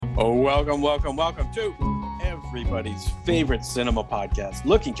Welcome to everybody's favorite cinema podcast,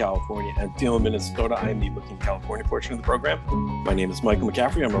 Looking California and Feeling Minnesota. I am the Looking California portion of the program. My name is Michael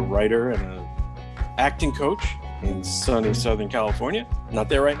McCaffrey. I'm a writer and an acting coach in sunny Southern California. Not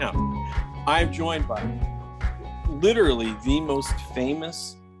there right now. I'm joined by literally the most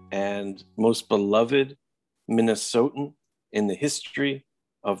famous and most beloved Minnesotan in the history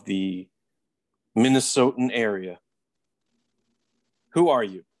of the Minnesotan area. Who are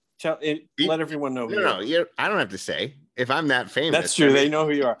you? Let everyone know who you are. I don't have to say. If I'm that famous. That's true. They know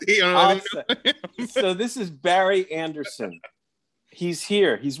who you are. So this is Barry Anderson. He's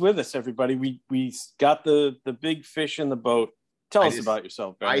here. He's with us, everybody. We got the big fish in the boat. Tell us about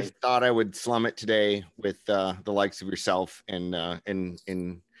yourself, Barry. I thought I would slum it today with the likes of yourself and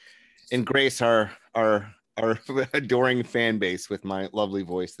grace our adoring fan base with my lovely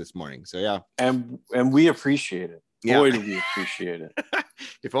voice this morning. So yeah. And we appreciate it. Boy, do we appreciate it.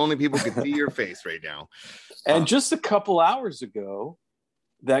 If only people could see your face right now. And just a couple hours ago,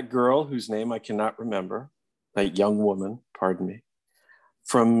 that girl whose name I cannot remember, that young woman, pardon me,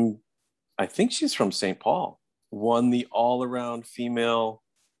 I think she's from St. Paul, won the all-around female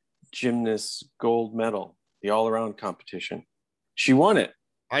gymnast gold medal, the all-around competition. She won it.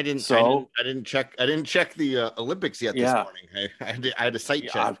 I didn't check the Olympics yet this morning. I had a site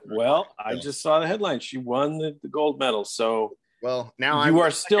check. I just saw the headline. She won the gold medal. So now you are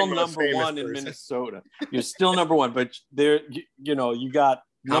still number one in Minnesota. You're still number one, but there, you got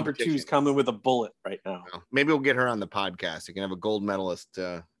number two's coming with a bullet right now. Well, maybe we'll get her on the podcast. You can have a gold medalist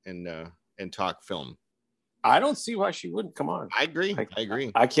and talk film. I don't see why she wouldn't. Come on. I agree.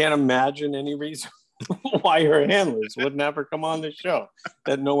 I can't imagine any reason why her handlers wouldn't have her come on the show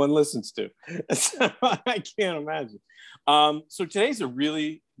that no one listens to. So I can't imagine. So today's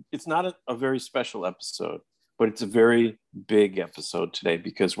it's not a very special episode, but it's a very big episode today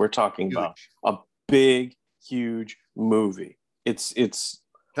because we're talking about a big, huge movie. It's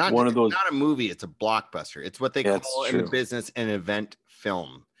not a movie. It's a blockbuster. It's what they call in the business an event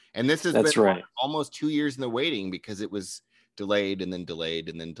film. And this has been almost 2 years in the waiting because it was delayed and then delayed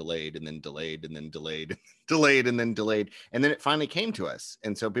and then delayed and then delayed and then delayed, delayed and then delayed. And then it finally came to us.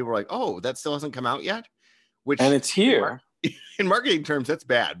 And so people were like, oh, that still hasn't come out yet? And it's here. In marketing terms, that's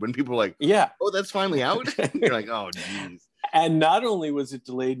bad. When people are like, oh, that's finally out. You're like, oh, geez. And not only was it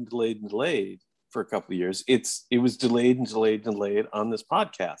delayed and delayed and delayed for a couple of years, it was delayed and delayed and delayed on this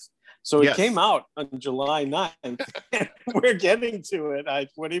podcast. So it came out on July 9th. We're getting to it.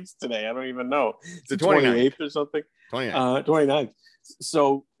 What is today? I don't even know. It's the 28th or something. 29th.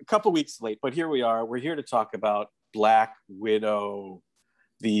 So a couple weeks late, but here we are. We're here to talk about Black Widow,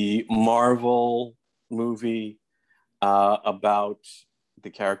 the Marvel movie about the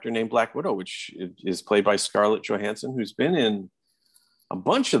character named Black Widow, which is played by Scarlett Johansson, who's been in a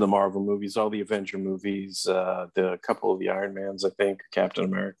bunch of the Marvel movies, all the Avenger movies, the couple of the Iron Mans, I think, Captain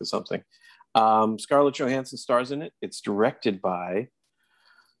America, something. Scarlett Johansson stars in it. It's directed by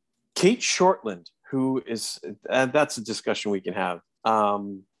Kate Shortland, who is, that's a discussion we can have.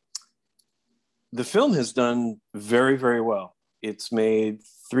 The film has done very, very well. It's made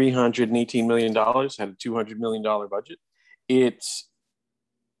 $318 million, had a $200 million budget. It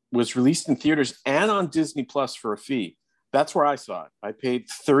was released in theaters and on Disney Plus for a fee. That's where I saw it. I paid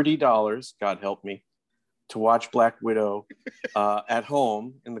 $30, God help me, to watch Black Widow at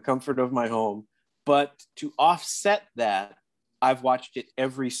home in the comfort of my home. But to offset that, I've watched it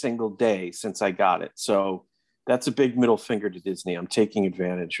every single day since I got it. So that's a big middle finger to Disney. I'm taking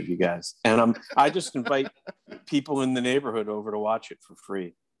advantage of you guys. And I just invite people in the neighborhood over to watch it for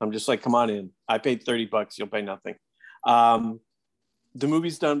free. I'm just like, come on in. I paid $30. You'll pay nothing. The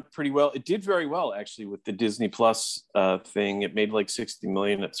movie's done pretty well. It did very well, actually, with the Disney Plus thing. It made like $60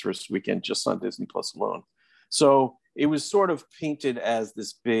 million its first weekend just on Disney Plus alone. So it was sort of painted as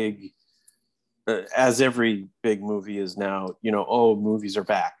this big, as every big movie is now, movies are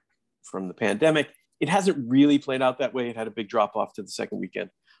back from the pandemic. It hasn't really played out that way. It had a big drop off to the second weekend.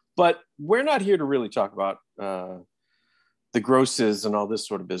 But we're not here to really talk about the grosses and all this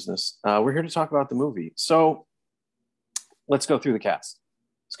sort of business. We're here to talk about the movie. So let's go through the cast.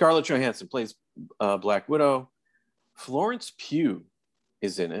 Scarlett Johansson plays Black Widow. Florence Pugh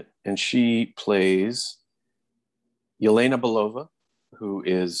is in it, and she plays Yelena Belova, who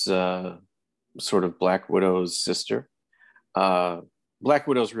is sort of Black Widow's sister. Black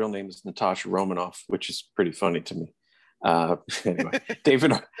Widow's real name is Natasha Romanoff, which is pretty funny to me. Anyway,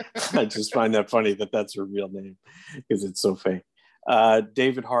 I just find that funny that that's her real name because it's so fake.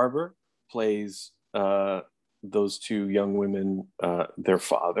 David Harbour plays those two young women, their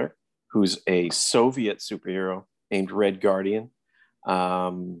father, who's a Soviet superhero named Red Guardian.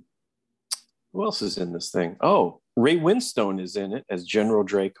 Who else is in this thing? Oh, Ray Winstone is in it as General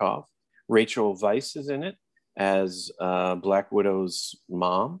Dreykov. Rachel Weisz is in it as Black Widow's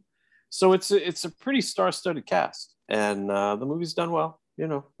mom. So it's a pretty star-studded cast, and the movie's done well. You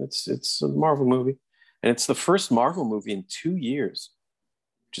know, it's a Marvel movie, and it's the first Marvel movie in 2 years,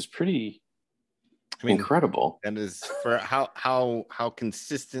 which is pretty incredible. And is for how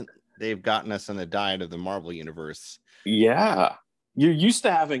consistent they've gotten us on the diet of the Marvel universe. Yeah, you're used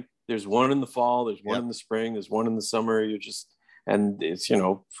to having. There's one in the fall, there's one in the spring, there's one in the summer. And it's, you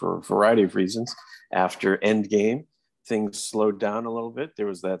know, for a variety of reasons. After Endgame, things slowed down a little bit. There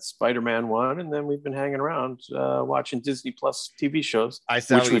was that Spider-Man one, and then we've been hanging around watching Disney Plus TV shows,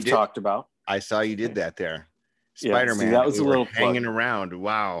 which we've talked about. I saw you did that there. Spider-Man. See, that was a little hanging around.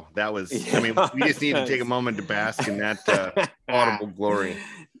 Wow, that was. I mean, we just need to take a moment to bask in that audible glory.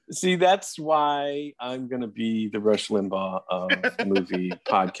 See, that's why I'm going to be the Rush Limbaugh of movie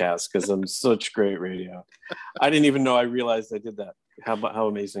podcast, because I'm such great radio. I didn't even know I realized I did that. How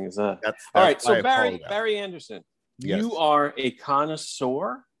amazing is that? That's all right. So Barry Anderson, you are a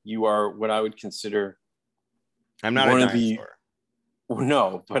connoisseur. You are what I would consider. I'm not a dinosaur.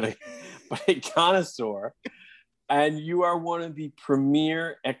 No, but a connoisseur. And you are one of the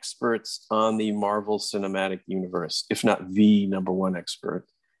premier experts on the Marvel Cinematic Universe, if not the number one expert.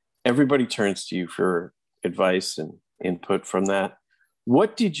 Everybody turns to you for advice and input from that.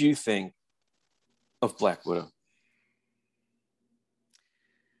 What did you think of Black Widow?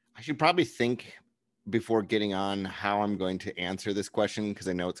 I should probably think before getting on how I'm going to answer this question, because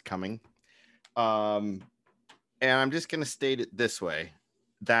I know it's coming. And I'm just going to state it this way,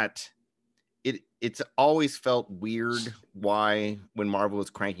 that it's always felt weird why, when Marvel was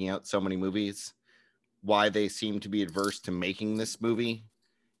cranking out so many movies, why they seem to be adverse to making this movie.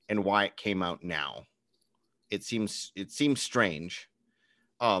 And why it came out now. It seems strange.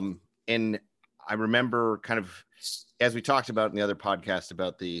 And I remember kind of, as we talked about in the other podcast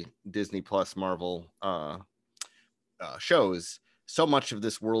about the Disney Plus Marvel shows, so much of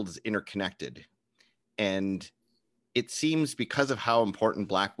this world is interconnected. And it seems, because of how important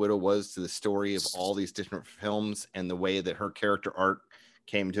Black Widow was to the story of all these different films and the way that her character arc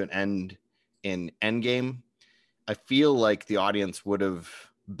came to an end in Endgame, I feel like the audience would have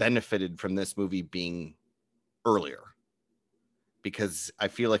benefited from this movie being earlier, because I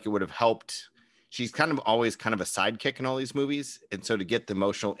feel like it would have helped. She's kind of always kind of a sidekick in all these movies, and so to get the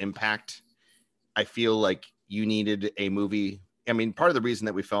emotional impact, I feel like you needed a movie. I mean, part of the reason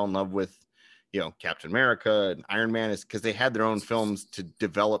that we fell in love with, you know, Captain America and Iron Man is because they had their own films to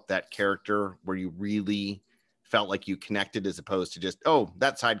develop that character where you really felt like you connected, as opposed to just, oh,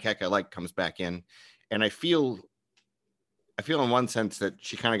 that sidekick I like comes back in. And I feel in one sense that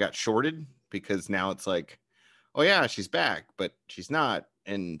she kind of got shorted, because now it's like, oh yeah, she's back, but she's not.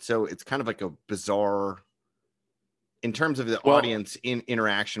 And so it's kind of like a bizarre, in terms of the audience in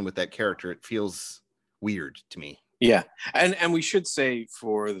interaction with that character, it feels weird to me. Yeah. And we should say,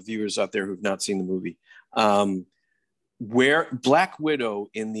 for the viewers out there who've not seen the movie, where Black Widow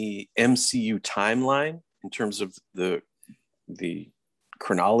in the MCU timeline, in terms of the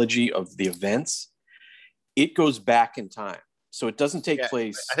chronology of the events, it goes back in time. So it doesn't take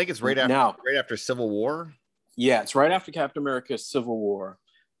place. I think it's right after Civil War. Yeah, it's right after Captain America Civil War.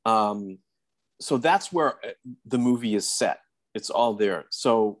 So that's where the movie is set. It's all there.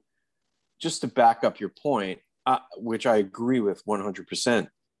 So just to back up your point, which I agree with 100%,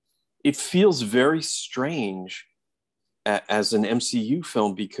 it feels very strange as an MCU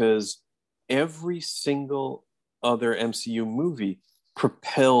film, because every single other MCU movie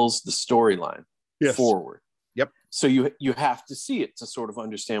propels the storyline forward. Yep. So you have to see it to sort of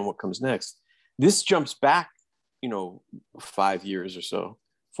understand what comes next. This jumps back, 5 years or so,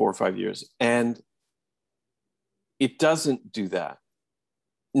 4 or 5 years, and it doesn't do that.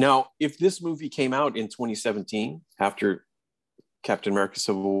 Now, if this movie came out in 2017 after Captain America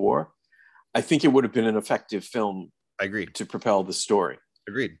Civil War, I think it would have been an effective film. I agree. To propel the story.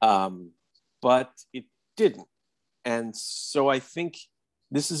 Agreed. But it didn't. And so I think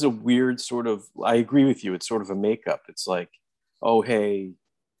this is a weird sort of, I agree with you, it's sort of a makeup. It's like, oh, hey,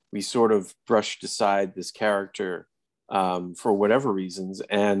 we sort of brushed aside this character for whatever reasons,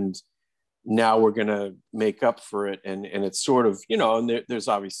 and now we're going to make up for it. And it's sort of, and there's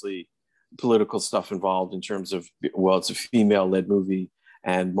obviously political stuff involved in terms of, well, it's a female-led movie,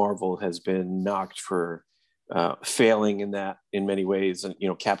 and Marvel has been knocked for failing in that in many ways. And,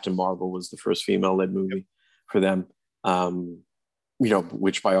 Captain Marvel was the first female-led movie for them,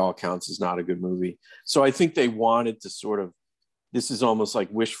 which by all accounts is not a good movie. So I think they wanted to sort of, this is almost like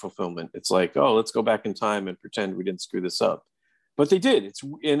wish fulfillment. It's like, oh, let's go back in time and pretend we didn't screw this up. But they did.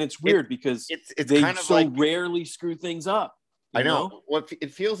 It's weird because it's they kind of so like, rarely screw things up. I know. Well,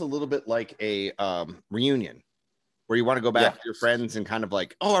 it feels a little bit like a reunion where you want to go back to your friends and kind of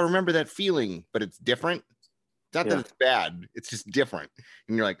like, oh, I remember that feeling, but it's different. It's not that it's bad. It's just different.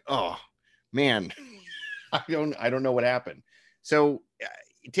 And you're like, oh man, I don't know what happened. So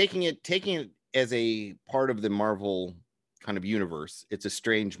taking it as a part of the Marvel kind of universe, it's a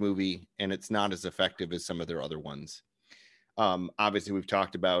strange movie and it's not as effective as some of their other ones. Obviously we've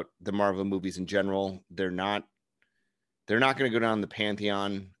talked about the Marvel movies in general. They're not going to go down the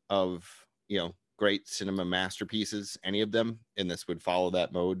pantheon of, great cinema masterpieces, any of them. And this would follow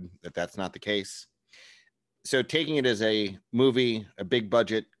that mode that's not the case. So taking it as a movie, a big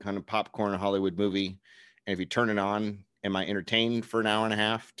budget kind of popcorn Hollywood movie. And if you turn it on, am I entertained for an hour and a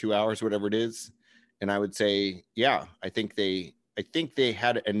half, 2 hours, whatever it is? And I would say, yeah, I think they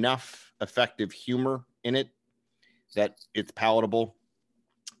had enough effective humor in it that it's palatable.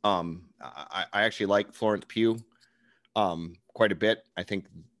 I actually like Florence Pugh quite a bit. I think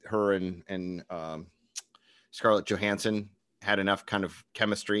her and Scarlett Johansson had enough kind of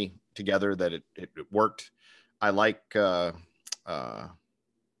chemistry together that it worked. I like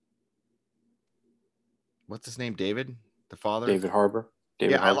what's his name? David, the father? David Harbour.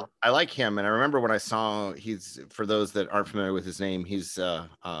 Harbour. I like him. And I remember when I saw, for those that aren't familiar with his name, he's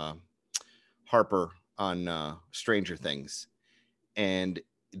Harper on Stranger Things. And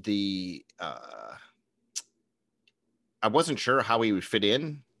I wasn't sure how he would fit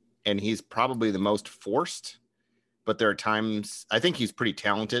in, and he's probably the most forced, but there are times, I think he's pretty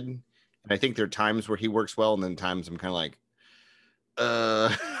talented, and I think there are times where he works well, and then times I'm kind of like,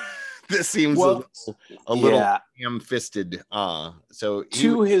 this seems a little ham-fisted. So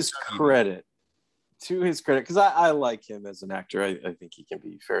to his credit, because I like him as an actor. I think he can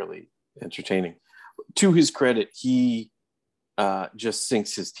be fairly entertaining. To his credit, he just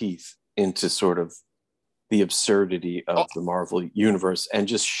sinks his teeth into sort of the absurdity of the Marvel universe and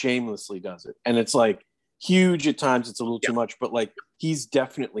just shamelessly does it. And it's like huge at times. It's a little too much, but like he's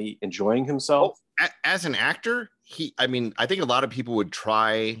definitely enjoying himself. As an actor, I think a lot of people would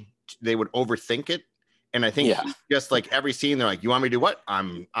they would overthink it. And I think just like every scene, they're like, you want me to do what?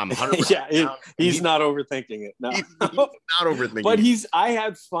 I'm 100%. He's not overthinking it. No, he's not overthinking but I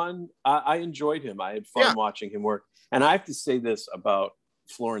had fun. I enjoyed him. I had fun watching him work. And I have to say this about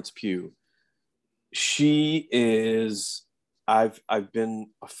Florence Pugh. She is, I've been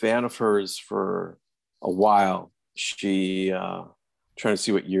a fan of hers for a while. She, trying to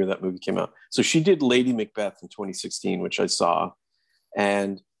see what year that movie came out. So she did Lady Macbeth in 2016, which I saw.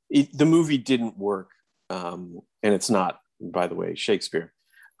 And the movie didn't work. And it's not, by the way, Shakespeare.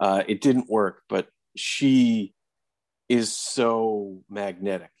 It didn't work, but she is so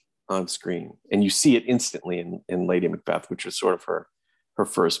magnetic on screen. And you see it instantly in Lady Macbeth, which was sort of her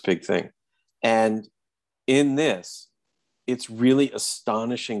first big thing. And in this, it's really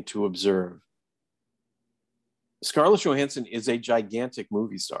astonishing to observe. Scarlett Johansson is a gigantic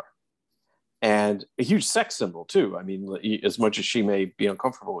movie star and a huge sex symbol too. I mean, as much as she may be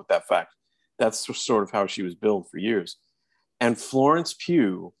uncomfortable with that fact, that's sort of how she was billed for years. And Florence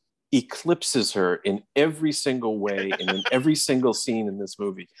Pugh eclipses her in every single way and in every single scene in this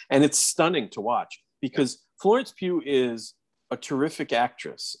movie. And it's stunning to watch because Florence Pugh is a terrific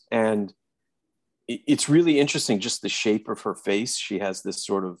actress. And it's really interesting, just the shape of her face. She has this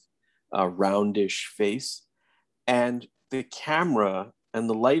sort of roundish face. And the camera and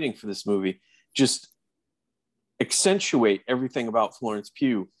the lighting for this movie just accentuate everything about Florence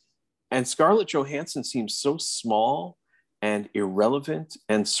Pugh. And Scarlett Johansson seems so small and irrelevant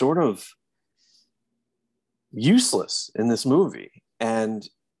and sort of useless in this movie. And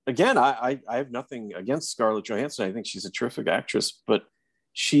again, I have nothing against Scarlett Johansson. I think she's a terrific actress, but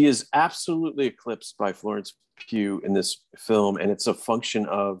she is absolutely eclipsed by Florence Pugh in this film. And it's a function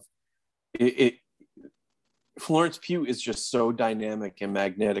of it. Florence Pugh is just so dynamic and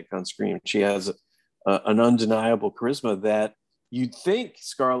magnetic on screen. She has an undeniable charisma that you'd think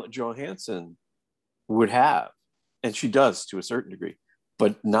Scarlett Johansson would have. And she does to a certain degree,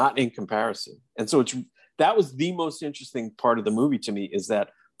 but not in comparison. And so that was the most interesting part of the movie to me, is that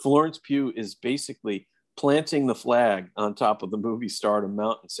Florence Pugh is basically planting the flag on top of the movie Stardom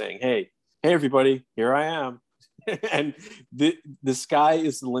Mountain saying, hey, everybody, here I am. And the sky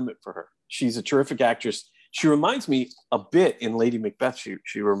is the limit for her. She's a terrific actress. She reminds me a bit in Lady Macbeth.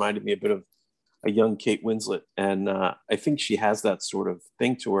 She reminded me a bit of a young Kate Winslet. And I think she has that sort of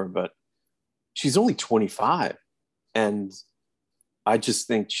thing to her, but she's only 25. And I just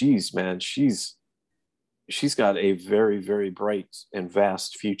think, geez, man, she's got a very, very bright and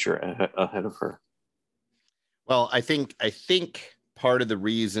vast future ahead of her. Well, I think part of the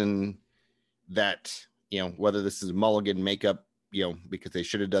reason that, whether this is Mulligan makeup, because they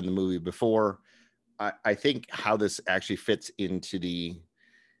should have done the movie before, I think how this actually fits into the,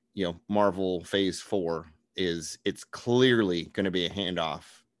 Marvel Phase 4 is it's clearly going to be a handoff.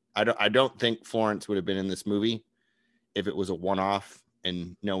 I don't think Florence would have been in this movie if it was a one-off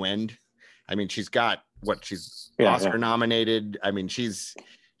and no end. I mean, she's got she's Oscar nominated. I mean, she's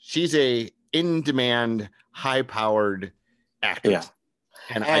a in-demand, high-powered actress.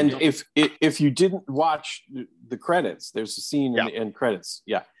 Yeah. And if you didn't watch the credits, there's a scene in the end credits.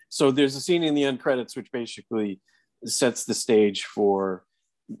 Yeah. So there's a scene in the end credits which basically sets the stage for,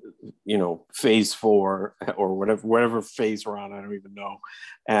 Phase 4 or whatever phase we're on. I don't even know.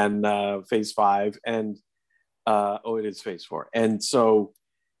 And Phase 5 and it is Phase 4. And so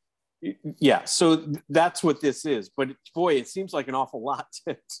so that's what this is. But boy, it seems like an awful lot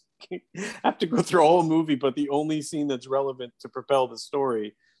to have to go through a whole movie, but the only scene that's relevant to propel the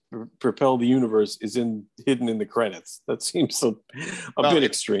story, propel the universe, is hidden in the credits. That seems a bit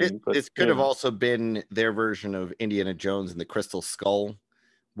extreme. But this could have also been their version of Indiana Jones and the Crystal Skull,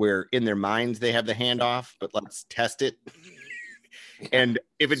 where in their minds they have the handoff, but let's test it. And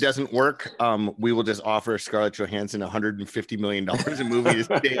if it doesn't work, we will just offer Scarlett Johansson $150 million a movie to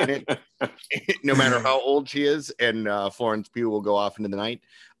stay in it, no matter how old she is. And Florence Pugh will go off into the night.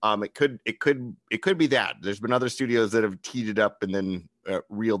 It could be that. There's been other studios that have teed it up and then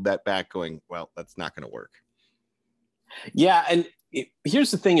reeled that back, going, well, that's not going to work. Yeah, and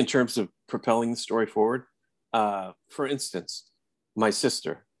here's the thing in terms of propelling the story forward. For instance, my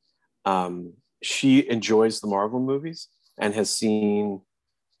sister, she enjoys the Marvel movies and has seen,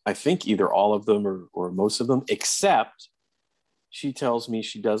 I think, either all of them or most of them, except she tells me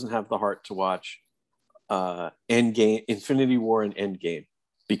she doesn't have the heart to watch Endgame, Infinity War and Endgame,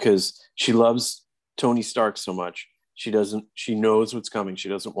 because she loves Tony Stark so much. She knows what's coming. She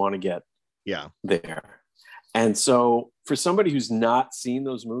doesn't want to get there. And so for somebody who's not seen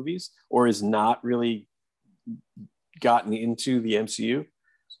those movies or is not really gotten into the MCU,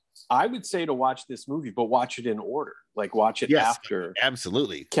 I would say to watch this movie, but watch it in order. Like watch it after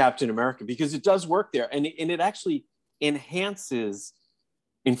absolutely Captain America, because it does work there. And it actually enhances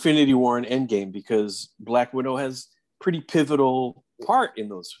Infinity War and Endgame, because Black Widow has pretty pivotal part in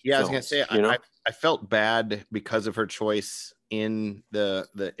those films. I was going to say, I felt bad because of her choice in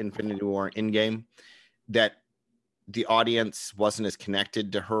the Infinity War Endgame, that the audience wasn't as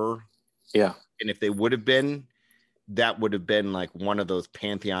connected to her. Yeah. And if they would have been, that would have been like one of those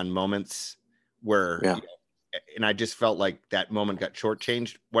Pantheon moments where, and I just felt like that moment got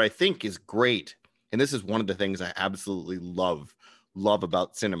shortchanged. What I think is great, and this is one of the things I absolutely love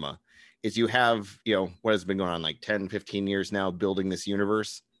about cinema, is you have, what has been going on like 10, 15 years now, building this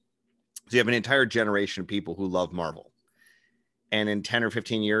universe. So you have an entire generation of people who love Marvel. And in 10 or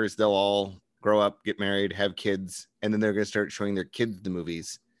 15 years, they'll all grow up, get married, have kids, and then they're going to start showing their kids the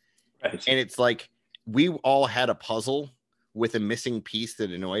movies. Right. And it's like, we all had a puzzle with a missing piece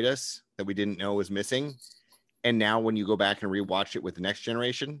that annoyed us, that we didn't know was missing. And now when you go back and rewatch it with the next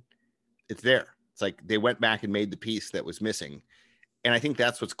generation, it's there. It's like they went back and made the piece that was missing. And I think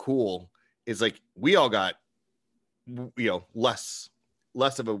that's what's cool, is like we all got, less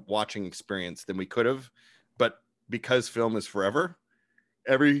of a watching experience than we could have. But because film is forever,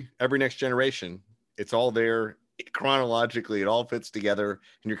 every next generation, it's all there chronologically. It all fits together.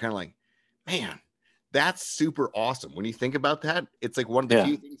 And you're kind of like, man, that's super awesome. When you think about that, it's like one of the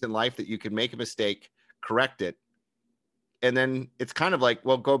few things in life that you can make a mistake, correct it, and then it's kind of like,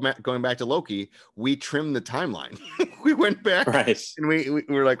 well, going back to Loki, we trimmed the timeline. We went back and we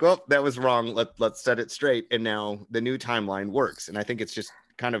were like, well, that was wrong. Let's set it straight. And now the new timeline works. And I think it's just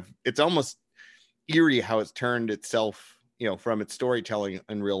kind of, it's almost eerie how it's turned itself, from its storytelling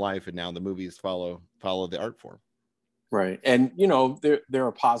in real life. And now the movies follow the art form. Right. And, there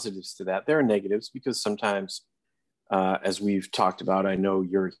are positives to that. There are negatives, because sometimes, as we've talked about, I know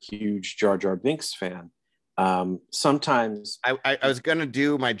you're a huge Jar Jar Binks fan. Sometimes I was going to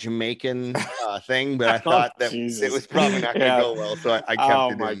do my Jamaican thing, but I thought that it was probably not going to go well. So I kept it in.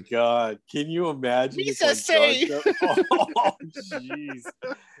 Oh, my God. Can you imagine? Say. Oh, jeez.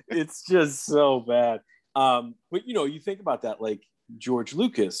 It's just so bad. But, you think about that, like George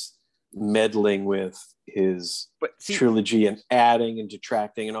Lucas meddling with his trilogy and adding and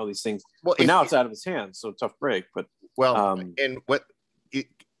detracting and all these things. Well, but now it's out of his hands, so tough break. But and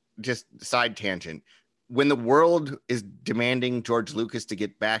just side tangent, when the world is demanding George Lucas to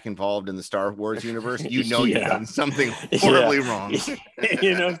get back involved in the Star Wars universe, you know you've done something horribly wrong.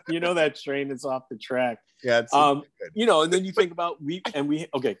 you know that train is off the track. Yeah, it's you know, and then you think about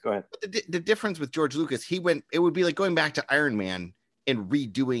okay, go ahead. The difference with George Lucas, it would be like going back to Iron Man and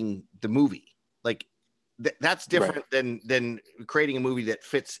redoing the movie. Like that's different than creating a movie that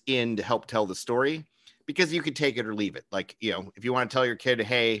fits in to help tell the story, because you could take it or leave it. Like, you know, if you want to tell your kid,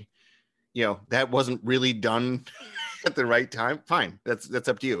 hey, you know, that wasn't really done at the right time, fine, that's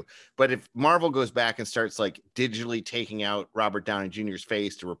up to you. But if Marvel goes back and starts like digitally taking out Robert Downey Jr.'s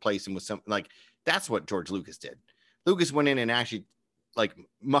face to replace him with something, like, that's what George Lucas did. Lucas went in and actually like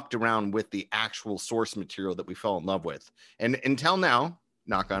mucked around with the actual source material that we fell in love with. And until now,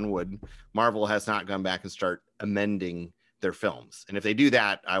 knock on wood, Marvel has not gone back and start amending their films. And if they do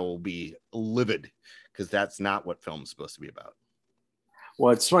that, I will be livid, because that's not what film's supposed to be about.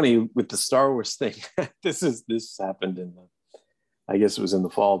 Well, it's funny with the Star Wars thing. this happened I guess it was in the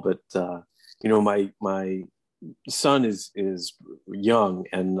fall, but you know, my son is young,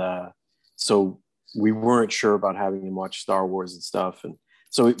 and so we weren't sure about having him watch Star Wars and stuff, and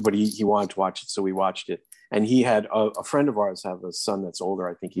so but he wanted to watch it, so we watched it. And he had a friend of ours have a son that's older.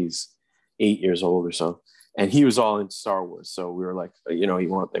 I think he's 8 years old or so, and he was all into Star Wars. So we were like, you know, they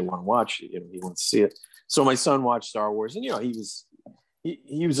want to watch it, you know, he wants to see it. So my son watched Star Wars, and you know,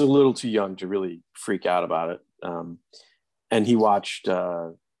 he was a little too young to really freak out about it. And he watched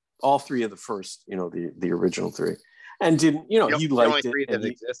all three of the first, you know, the original three, and didn't, you know, he liked it. That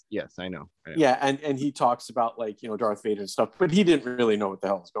exist. Yes, I know. Yeah, and he talks about, like, you know, Darth Vader and stuff, but he didn't really know what the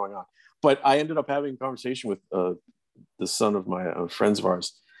hell was going on. But I ended up having a conversation with the son of my friends of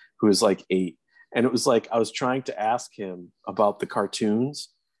ours, who is like 8, and it was like I was trying to ask him about the cartoons,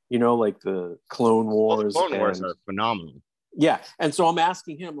 you know, like the Clone Wars. Well, the Clone Wars are phenomenal. Yeah. And so I'm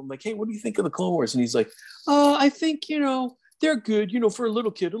asking him, I'm like, hey, what do you think of the Clone Wars? And he's like, I think, you know, they're good, you know, for a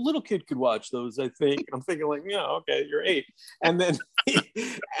little kid could watch those, I think. And I'm thinking, like, yeah, okay, you're 8. And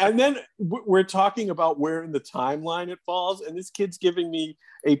then we're talking about where in the timeline it falls. And this kid's giving me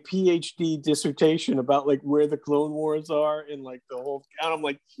a PhD dissertation about like where the Clone Wars are in like the whole, and I'm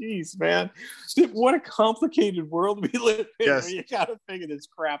like, geez, man, what a complicated world we live in. Yes. Where you got to figure this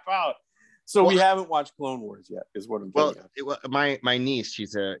crap out. So we haven't watched Clone Wars yet, is what I'm telling you. My niece,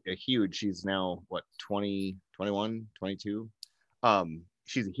 she's a huge, she's now, what, 20, 21, 22?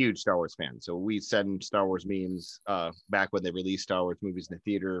 She's a huge Star Wars fan. So we send Star Wars memes back when they released Star Wars movies in the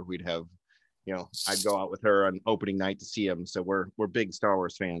theater. We'd have, you know, I'd go out with her on opening night to see them. So we're big Star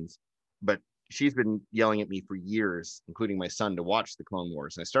Wars fans. But she's been yelling at me for years, including my son, to watch the Clone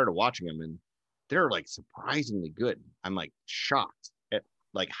Wars. And I started watching them, and they're like surprisingly good. I'm like shocked at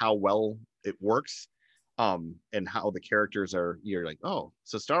like how well it works, and how the characters are. You're like, oh,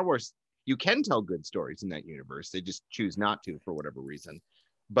 so Star Wars, you can tell good stories in that universe. They just choose not to for whatever reason.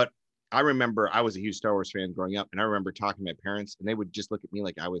 But I remember I was a huge Star Wars fan growing up, and I remember talking to my parents, and they would just look at me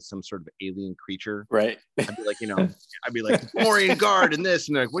like I was some sort of alien creature. Right. I'd be like, you know, I'd be like, Orion Guard and this,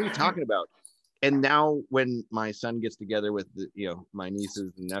 and they're like, what are you talking about? And now when my son gets together with the, you know, my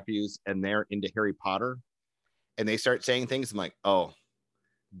nieces and nephews, and they're into Harry Potter, and they start saying things, I'm like, oh,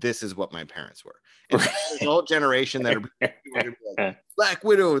 this is what my parents were. And there's a whole generation that are like, Black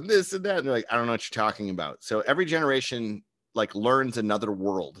Widow and this and that. And they're like, I don't know what you're talking about. So every generation like learns another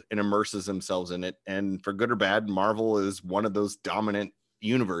world and immerses themselves in it. And for good or bad, Marvel is one of those dominant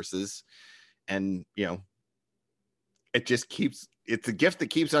universes. And, you know, it just it's a gift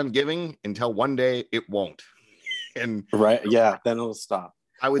that keeps on giving until one day it won't. And right. Yeah. Then it'll stop.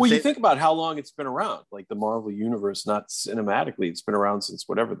 Well, you think about how long it's been around, like the Marvel universe, not cinematically, it's been around since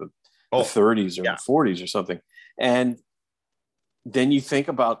whatever the 30s or the 40s or something. And then you think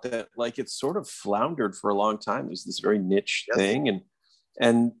about that, like it's sort of floundered for a long time. There's this very niche thing.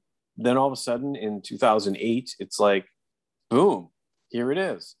 And then all of a sudden in 2008, it's like, boom, here it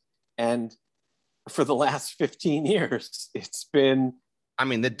is. And for the last 15 years, it's been, I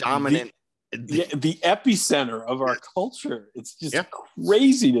mean, the dominant, the epicenter of our culture. It's just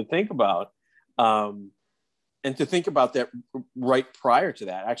crazy to think about, and to think about that right prior to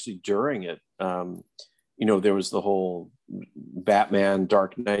that, actually during it. You know, there was the whole Batman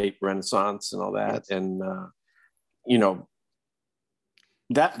Dark Knight Renaissance and all that. And you know,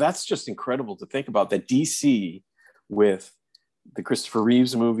 that's just incredible to think about, that DC with the Christopher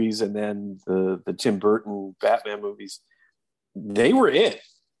Reeves movies and then the Tim Burton Batman movies, they were it.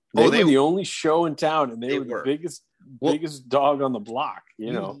 They were the only show in town, and they were the biggest dog on the block.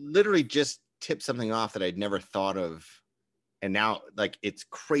 You know, literally just tipped something off that I'd never thought of, and now like it's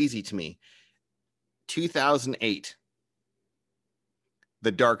crazy to me. 2008,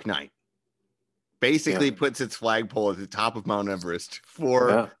 The Dark Knight. basically puts its flagpole at the top of Mount Everest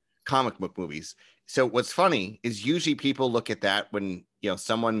for comic book movies. So what's funny is usually people look at that when,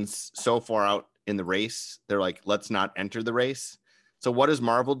 someone's so far out in the race, they're like, let's not enter the race. So what does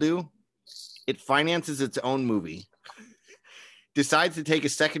Marvel do? It finances its own movie, decides to take a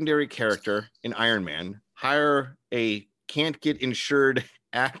secondary character in Iron Man, hire a can't get insured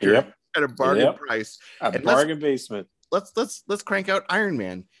actor at a bargain price, a bargain basement. Let's crank out Iron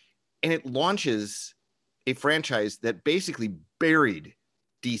Man, and it launches a franchise that basically buried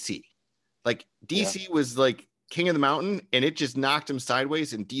DC. Like DC was like king of the mountain, and it just knocked him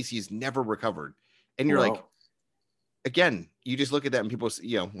sideways, and DC's never recovered. And you're like, again, you just look at that, and people,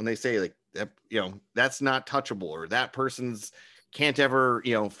 when they say like that, that's not touchable, or that person's can't ever,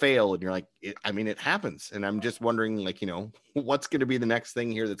 fail, and you're like, it happens. And I'm just wondering, like, what's going to be the next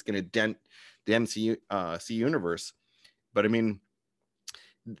thing here that's going to dent the MCU universe. But I mean,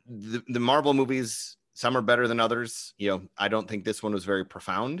 the Marvel movies, some are better than others. I don't think this one was very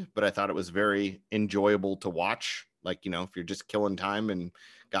profound, but I thought it was very enjoyable to watch. Like, if you're just killing time and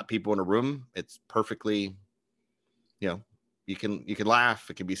got people in a room, it's perfectly, you can laugh.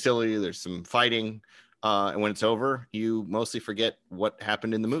 It can be silly. There's some fighting. And when it's over, you mostly forget what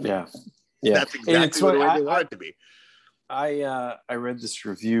happened in the movie. Yeah. That's exactly what I want it to be. I read this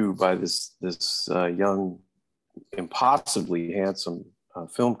review by this young, impossibly handsome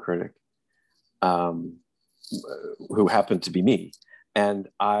film critic, who happened to be me, and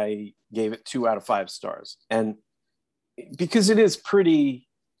I gave it 2 out of 5 stars, and because it is pretty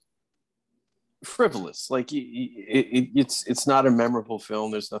frivolous, like it's not a memorable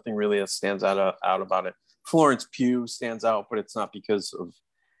film. There's nothing really that stands out about it. Florence Pugh stands out, but it's not because of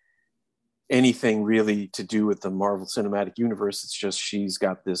anything really to do with the Marvel Cinematic Universe. It's just she's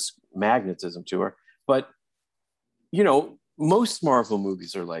got this magnetism to her. But most Marvel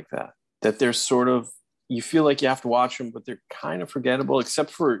movies are like that they're sort of, you feel like you have to watch them, but they're kind of forgettable,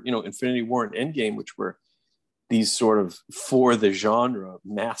 except for Infinity War and Endgame, which were these sort of, for the genre,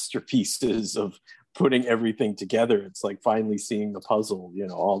 masterpieces of putting everything together. It's like finally seeing the puzzle,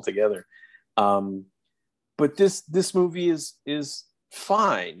 all together. But this movie is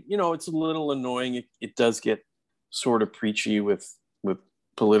fine. It's a little annoying. It does get sort of preachy with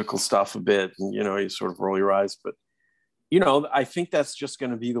political stuff a bit, and you sort of roll your eyes. But I think that's just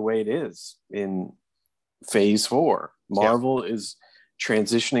going to be the way it is in Phase 4. Marvel is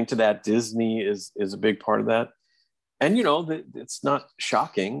transitioning to that. Disney is a big part of that. And, it's not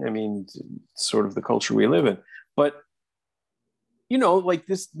shocking. I mean, it's sort of the culture we live in. But, like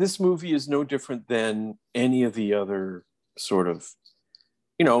this movie is no different than any of the other sort of,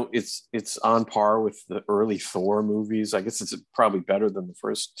 it's on par with the early Thor movies. I guess it's probably better than the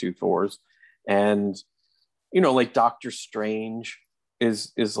first 2 Thors. And, like Doctor Strange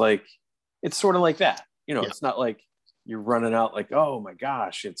is like, it's sort of like that. It's not like you're running out like, oh my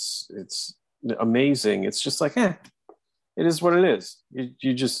gosh, it's amazing. It's just like, it is what it is.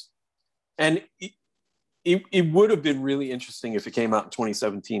 You just, and it would have been really interesting if it came out in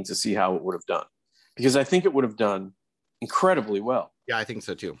 2017 to see how it would have done, because I think it would have done incredibly well. Yeah, I think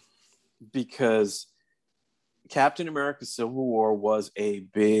so too. Because Captain America Civil War was a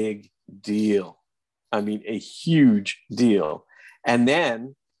big deal. I mean, a huge deal. And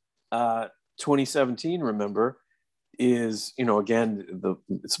then 2017, remember, is, again,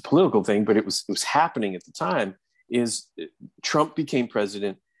 it's a political thing, but it was happening at the time, is Trump became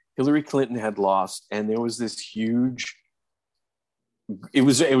president, Hillary Clinton had lost, and there was this huge, it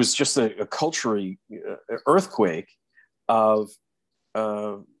was just a cultural earthquake of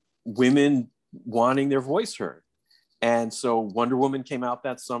women wanting their voice heard. And so Wonder Woman came out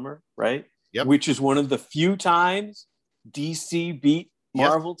that summer, right? Yep. Which is one of the few times DC beat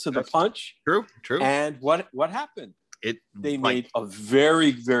Marvel to the punch. True. And what happened? They made a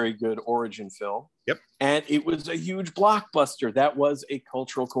very, very good origin film. Yep. And it was a huge blockbuster. That was a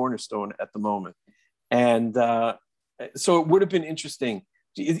cultural cornerstone at the moment. And so it would have been interesting.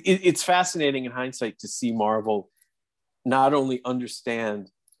 It's fascinating in hindsight to see Marvel not only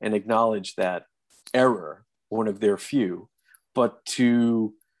understand and acknowledge that error, one of their few, but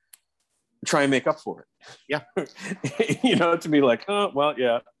to try and make up for it. Yeah. To be like, oh, well,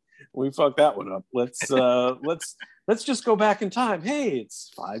 yeah, we fucked that one up. Let's just go back in time. Hey,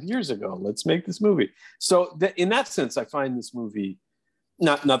 it's 5 years ago. Let's make this movie. So in that sense, I find this movie,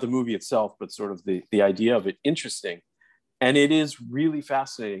 not the movie itself, but sort of the idea of it interesting. And it is really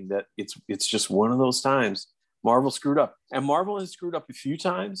fascinating that it's just one of those times Marvel screwed up. And Marvel has screwed up a few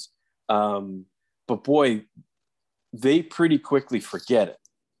times. But boy, they pretty quickly forget it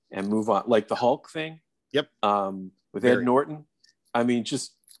and move on. Like the Hulk thing. Yep. With Ed Norton. I mean,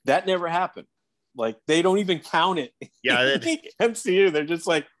 just that never happened. Like they don't even count it. Yeah, MCU. They're just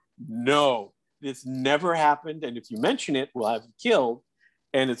like, no, this never happened, and if you mention it, we'll have you killed.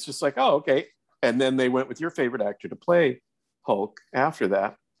 And it's just like, oh, okay. And then they went with your favorite actor to play Hulk after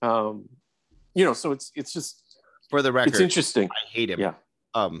that. So it's just, for the record, it's interesting. I hate him. Yeah.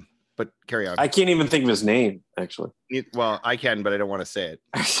 But carry on. I can't even think of his name, actually. Well, I can, but I don't want to say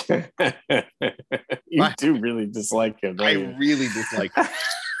it. You do really dislike him. I really dislike him.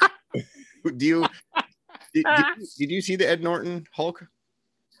 Did you see the Ed Norton Hulk?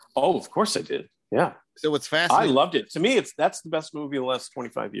 Oh, of course I did. Yeah. So it's fascinating. I loved it. To me, that's the best movie of the last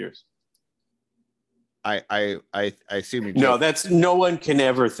 25 years. I assume you. No, no one can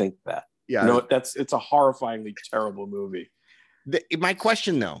ever think that. Yeah. No, it's a horrifyingly terrible movie. My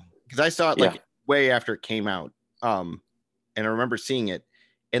question though, because I saw it way after it came out, and I remember seeing it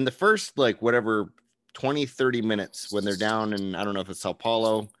in the first 20-30 minutes when they're down in, I don't know if it's Sao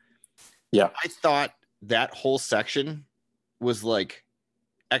Paulo. Yeah. I thought that whole section was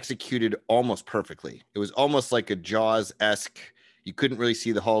executed almost perfectly. It was almost like a Jaws-esque. You couldn't really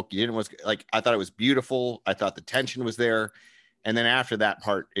see the Hulk. I thought it was beautiful. I thought the tension was there. And then after that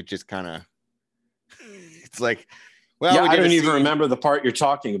part, it just kind of, it's like, well, I don't even remember the part you're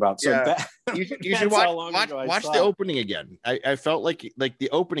talking about. So yeah. You should watch the opening again. I felt like the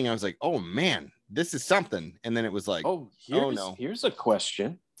opening, I was like, oh man, this is something. And then it was like, here's a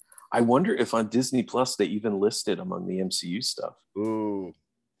question. I wonder if on Disney Plus they even listed among the MCU stuff. Ooh,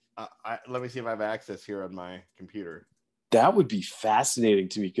 let me see if I have access here on my computer. That would be fascinating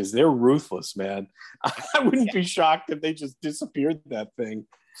to me because they're ruthless, man. I wouldn't be shocked if they just disappeared that thing.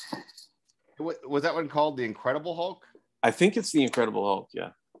 Was that one called The Incredible Hulk? I think it's The Incredible Hulk,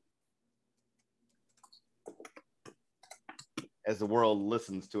 yeah. As the world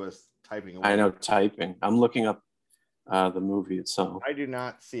listens to us typing away. I know, typing. I'm looking up the movie itself. I do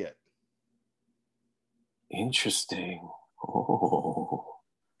not see it. Interesting. Oh.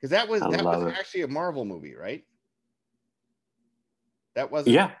 Because that was actually a Marvel movie, right? That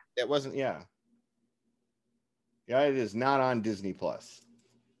wasn't. Yeah. That wasn't. Yeah. Yeah, it is not on Disney Plus.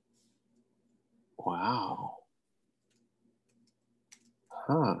 Wow.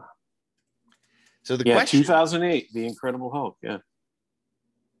 Huh. So the question. 2008, The Incredible Hulk. Yeah.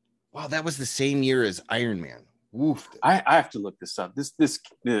 Wow, that was the same year as Iron Man. Woof. I have to look this up. This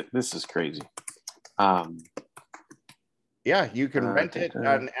is crazy. Yeah, you can rent it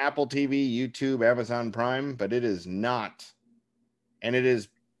on Apple TV, YouTube, Amazon Prime, but it is not. And it is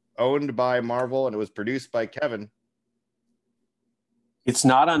owned by Marvel, and it was produced by Kevin. It's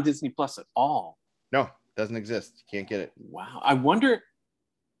not on Disney Plus at all. No, doesn't exist. You can't get it. Wow. I wonder,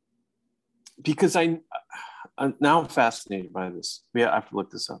 because I'm now fascinated by this. Yeah, I have to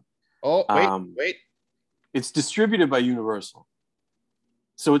look this up. Oh, wait. It's distributed by Universal.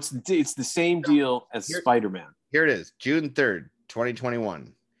 So it's the same deal as Spider-Man. Here it is, June 3rd,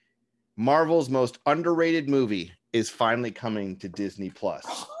 2021. Marvel's most underrated movie is finally coming to Disney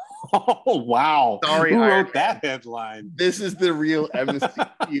Plus. Oh, wow. Sorry, who wrote that headline? This is the real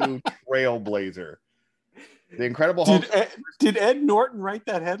MCU trailblazer. The Incredible Hulk. Did Ed Norton write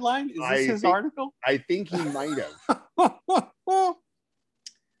that headline? Is this his article? I think he might have.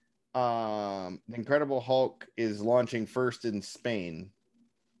 The Incredible Hulk is launching first in Spain,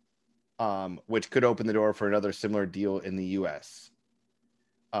 which could open the door for another similar deal in the US.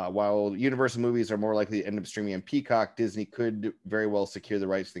 While Universal movies are more likely to end up streaming on Peacock, Disney could very well secure the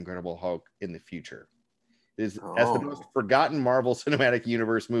rights to the Incredible Hulk in the future. As the most forgotten Marvel Cinematic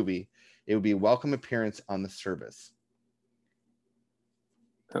Universe movie, it would be a welcome appearance on the service.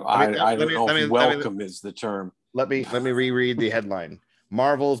 I don't know if welcome is the term. Let me reread the headline.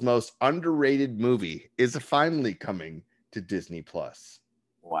 Marvel's most underrated movie is finally coming to Disney Plus.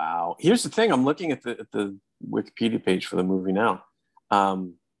 Wow. Here's the thing. I'm looking at the Wikipedia page for the movie now.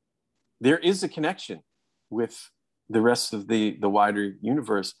 There is a connection with the rest of the wider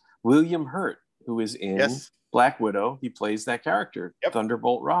universe. William Hurt, who is in Black Widow, he plays that character,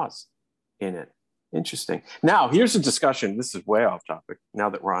 Thunderbolt Ross, in it. Interesting. Now, here's a discussion. This is way off topic now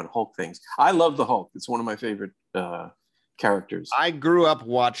that we're on Hulk things. I love the Hulk. It's one of my favorite characters. I grew up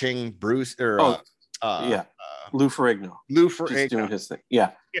watching Bruce Lou Ferrigno. Lou Ferrigno. Just doing his thing.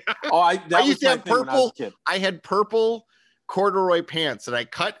 Yeah. I used to have purple. I had purple corduroy pants that I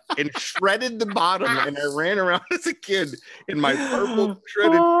cut and shredded the bottom, and I ran around as a kid in my purple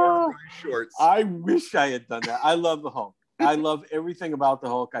shredded corduroy shorts. I wish I had done that. I love the Hulk. I love everything about the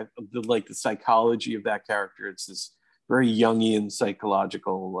Hulk. I like the psychology of that character. It's this very Jungian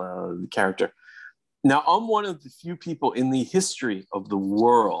psychological character. Now, I'm one of the few people in the history of the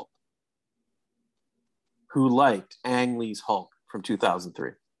world who liked Ang Lee's Hulk from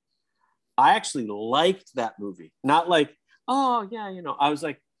 2003. I actually liked that movie. Not like, oh yeah, I was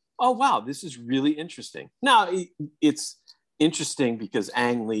like, oh wow, this is really interesting. Now it's interesting because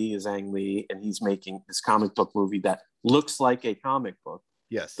Ang Lee is Ang Lee, and he's making this comic book movie that looks like a comic book.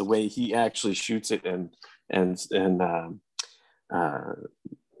 Yes, the way he actually shoots it, and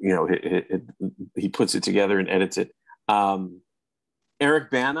he puts it together and edits it.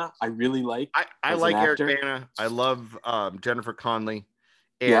 Eric Bana, I really like. I like Eric Bana. I love Jennifer Connelly.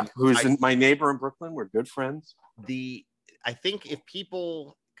 And who's my neighbor in Brooklyn. We're good friends. I think if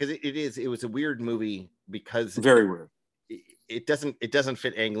people, because it was a weird movie because very weird. It doesn't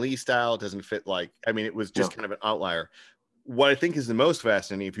fit Ang Lee style. It doesn't fit it was just kind of an outlier. What I think is the most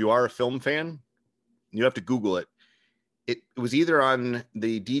fascinating, if you are a film fan, you have to Google it. It was either on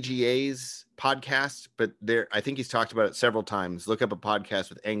the DGA's podcast, but I think he's talked about it several times. Look up a podcast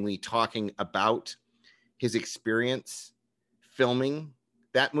with Ang Lee talking about his experience filming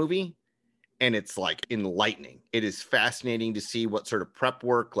that movie. And it's enlightening. It is fascinating to see what sort of prep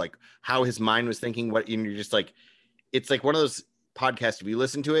work, how his mind was thinking, you're just it's one of those podcasts. If you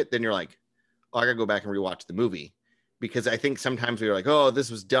listen to it, then you're like, oh, I gotta go back and rewatch the movie. Because I think sometimes we're like, oh, this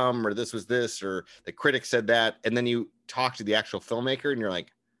was dumb, or this was this, or the critic said that. And then you talk to the actual filmmaker and you're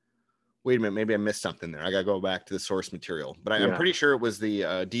like, wait a minute, maybe I missed something there. I got to go back to the source material. But I'm pretty sure it was the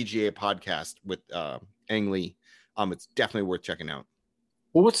DGA podcast with Ang Lee. It's definitely worth checking out.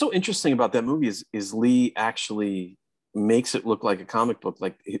 Well, what's so interesting about that movie is Lee actually makes it look like a comic book.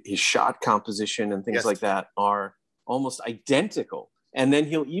 Like his shot composition and things like that are almost identical. And then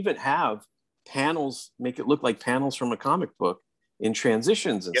he'll even have panels, make it look like panels from a comic book in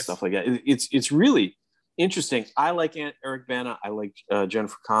transitions and stuff like that. It's really interesting. I like Eric Bana. I like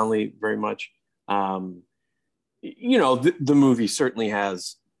Jennifer Connelly very much. The movie certainly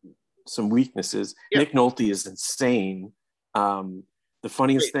has some weaknesses. Nick Nolte is insane. The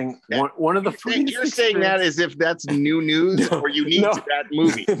funniest thing, one of the funniest. You're saying that as if that's new news or unique to that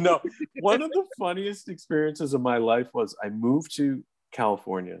movie. No, one of the funniest experiences of my life was I moved to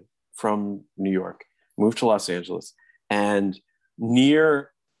California from New York, moved to Los Angeles, and near,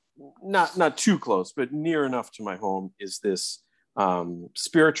 not too close, but near enough to my home is this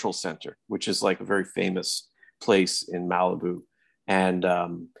spiritual center, which is like a very famous place in Malibu. And,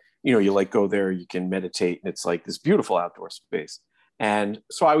 you go there, you can meditate, and it's like this beautiful outdoor space. And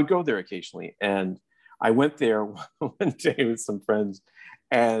so I would go there occasionally. And I went there one day with some friends,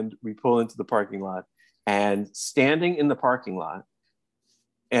 and we pull into the parking lot, and standing in the parking lot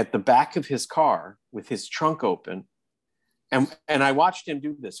at the back of his car with his trunk open. And I watched him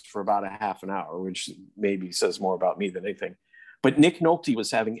do this for about a half an hour, which maybe says more about me than anything. But Nick Nolte was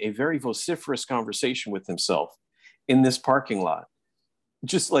having a very vociferous conversation with himself in this parking lot,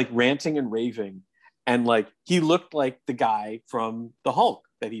 just ranting and raving. And he looked like the guy from the Hulk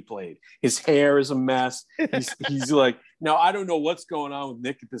that he played. His hair is a mess. He's now I don't know what's going on with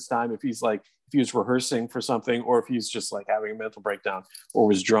Nick at this time. If he was rehearsing for something, or if he's just having a mental breakdown, or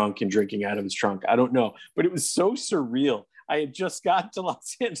was drunk and drinking out of his trunk. I don't know, but it was so surreal. I had just gotten to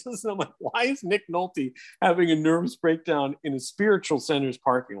Los Angeles, and I'm like, why is Nick Nolte having a nervous breakdown in a spiritual center's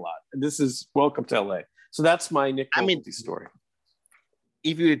parking lot? And this is welcome to LA. So that's my Nick Nolte story.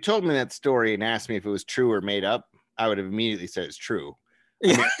 If you had told me that story and asked me if it was true or made up, I would have immediately said it's true.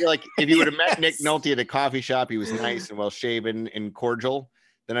 I feel like if you would have met Nick Nolte at a coffee shop, he was nice and well shaven and cordial,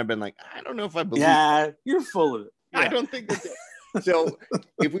 then I've been like, I don't know if I believe. Yeah, you're full of it. Yeah. I don't think that's it. So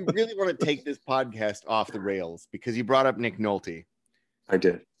if we really want to take this podcast off the rails, because you brought up Nick Nolte. I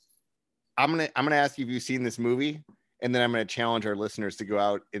did. I'm gonna ask you if you've seen this movie, and then I'm gonna challenge our listeners to go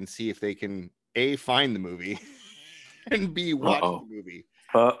out and see if they can A, find the movie, and B, watch the movie.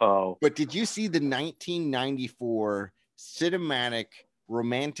 But did you see the 1994 cinematic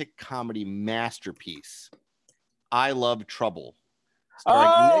romantic comedy masterpiece, I Love Trouble? Nick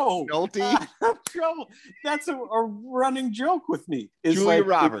Nolte. Trouble. That's a running joke with me. Julia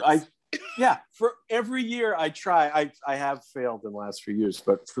Roberts. For every year I try. I have failed in the last few years,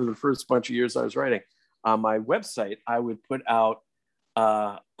 but for the first bunch of years I was writing on my website, I would put out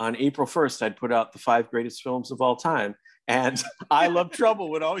on April 1st, I'd put out the 5 greatest films of all time, and I Love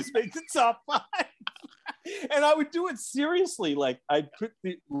Trouble would always make the top 5. And I would do it seriously, I'd put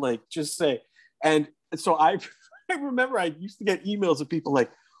just say, and so I remember I used to get emails of people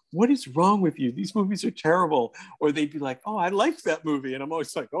like, what is wrong with you? These movies are terrible. Or they'd be like, oh, I liked that movie. And I'm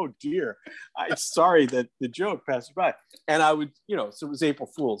always like, oh dear, I'm sorry that the joke passed by. And I would, so it was April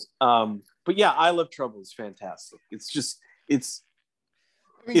Fool's. But yeah, I Love Trouble is fantastic. It's just, it's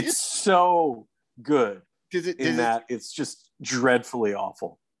so good. It's just dreadfully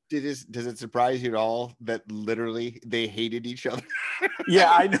awful. Does it surprise you at all that literally they hated each other?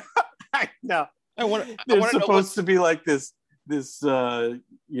 Yeah, I know. No, they're supposed to be like this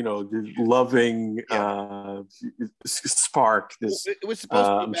loving spark. This it was supposed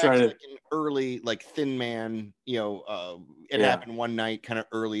to be back like an early, like Thin Man, it happened one night, kind of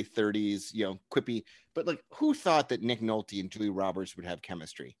early 30s, quippy. But like, who thought that Nick Nolte and Julie Roberts would have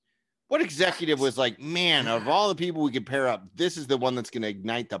chemistry? What executive was like, man, of all the people we could pair up, this is the one that's going to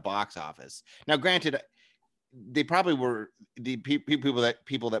ignite the box office? Now, granted, they probably were the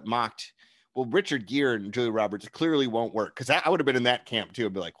people that mocked. Well, Richard Gere and Julie Roberts clearly won't work, because I would have been in that camp too.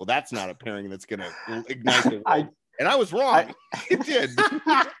 I'd be like, well, that's not a pairing that's going to ignite the world. And I was wrong. It did.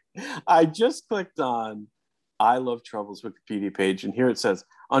 I just clicked on I Love Trouble's Wikipedia page, and here it says,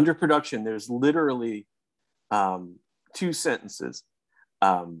 under production, there's literally 2 sentences.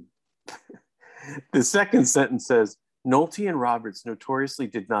 The second sentence says, Nolte and Roberts notoriously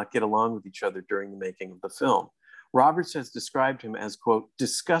did not get along with each other during the making of the film. Roberts has described him as, quote,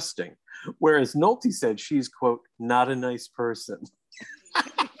 disgusting, whereas Nolte said she's, quote, not a nice person.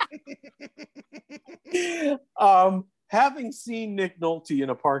 Having seen Nick Nolte in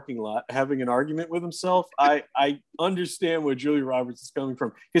a parking lot having an argument with himself, I understand where Julia Roberts is coming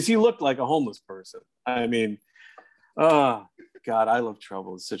from, because he looked like a homeless person. I mean, God, I Love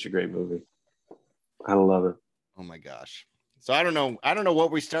Trouble. It's such a great movie. I love it. Oh my gosh. So I don't know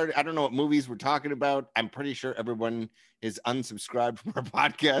what we started. I don't know what movies we're talking about. I'm pretty sure everyone is unsubscribed from our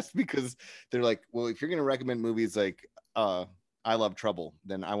podcast because they're like, well, if you're going to recommend movies like I Love Trouble,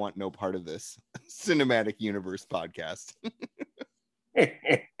 then I want no part of this cinematic universe podcast.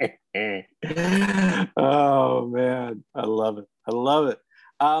 Oh man, I love it.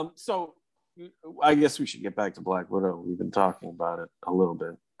 So I guess we should get back to Black Widow. We've been talking about it a little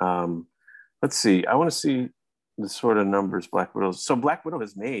bit. Let's see. I want to see the sort of numbers Black Widow. So Black Widow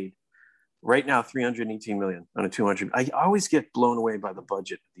has made right now $318 million on a 200. I always get blown away by the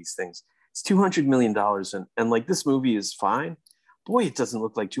budget of these things. It's $200 million, and like, this movie is fine. Boy, it doesn't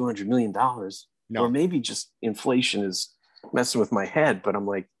look like $200 million. No. Or maybe just inflation is messing with my head, but I'm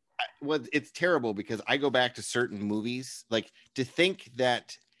like, well, it's terrible because I go back to certain movies, like, to think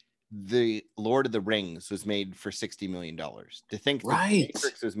that the Lord of the Rings was made for $60 million, to think that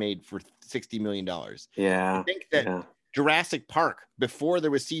Matrix was made for $60 million. Yeah. To think that Jurassic Park, before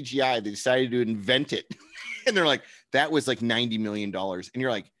there was CGI, they decided to invent it. And they're like, that was like $90 million. And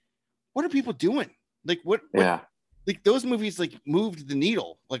you're like, what are people doing? Like, what like, those movies like moved the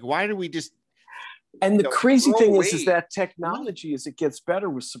needle. Like, why do we just... And the crazy thing is that technology, as it gets better,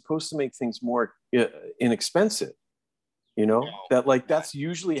 was supposed to make things more inexpensive. That like, that's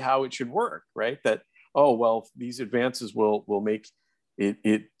usually how it should work, right? That, oh, well, these advances will make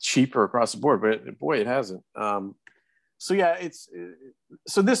it cheaper across the board, but boy, it hasn't. So yeah,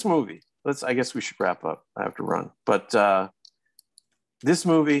 so this movie, I guess we should wrap up. I have to run, but this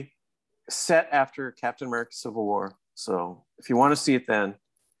movie set after Captain America Civil War. So if you want to see it, then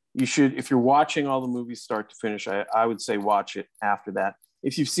you should, if you're watching all the movies start to finish, I would say watch it after that.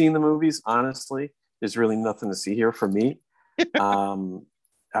 If you've seen the movies, honestly, there's really nothing to see here for me. My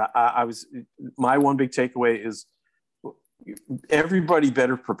one big takeaway is everybody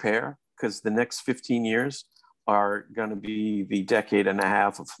better prepare, because the next 15 years are going to be the decade and a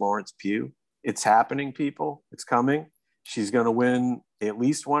half of Florence Pugh. It's happening, people. It's coming. She's going to win at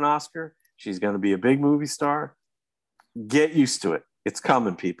least one Oscar. She's going to be a big movie star. Get used to it. It's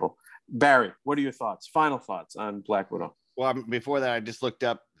coming, people. Barry, what are your thoughts? Final thoughts on Black Widow? Well, before that, I just looked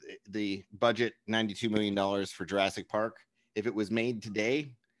up the budget, $92 million for Jurassic Park. If it was made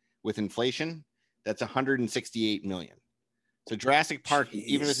today with inflation, that's $168 million. So Jurassic Park,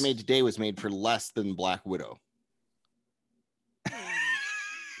 even if it's made today, was made for less than Black Widow.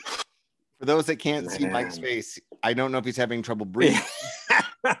 For those that can't see Mike's face, I don't know if he's having trouble breathing.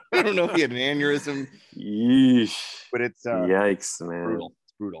 I don't know if he had an aneurysm. Yeesh. But it's yikes, man. Brutal.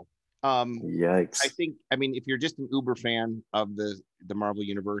 It's brutal. Yikes. I mean, if you're just an uber fan of the Marvel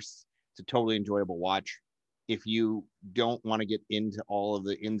Universe, it's a totally enjoyable watch. If you don't want to get into all of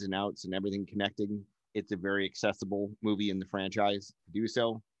the ins and outs and everything connecting, it's a very accessible movie in the franchise to do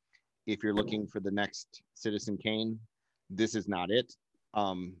so. If you're looking for the next Citizen Kane, this is not it.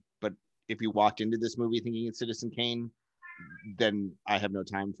 But if you walked into this movie thinking it's Citizen Kane, then I have no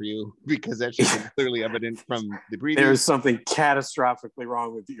time for you, because that should be clearly evident from the preview. There's something catastrophically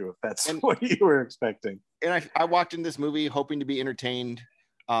wrong with you if that's what you were expecting. And I walked in this movie hoping to be entertained.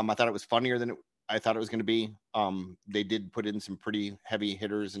 I thought it was funnier than I thought it was going to be. They did put in some pretty heavy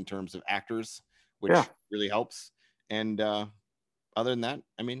hitters in terms of actors, which really helps. And other than that,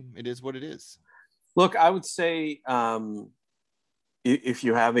 I mean, it is what it is. Look, I would say if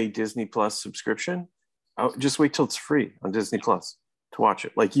you have a Disney Plus subscription, just wait till it's free on Disney Plus. to watch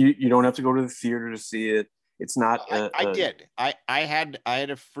it. Like you don't have to go to the theater to see it. It's not. I did. I had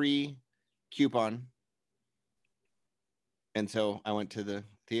a free coupon, and so I went to the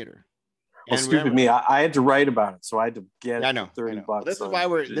theater. Well, stupid me. I had to write about it, so I had to get $30. Well,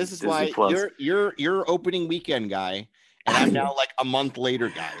 this is why you're opening weekend guy, and I'm now like a month later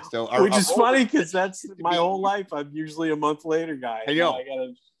guy. So which is funny because that's my whole life. I'm usually a month later guy. I know.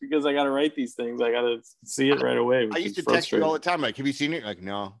 Because I gotta write these things. I gotta see it right away. I used to text you all the time, like, "Have you seen it?" Like,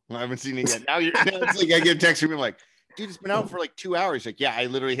 "No, I haven't seen it yet." Now it's like I get a text from you like, "Dude, it's been out for like 2 hours." Like, yeah, I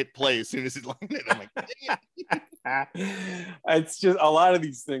literally hit play as soon as it landed. I'm like, it's just a lot of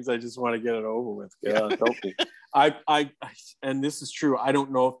these things I just want to get it over with. God, help me. I and this is true. I don't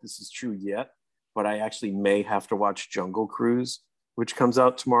know if this is true yet, but I actually may have to watch Jungle Cruise, which comes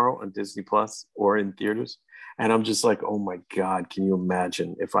out tomorrow on Disney Plus or in theaters. And I'm just like, oh my God, can you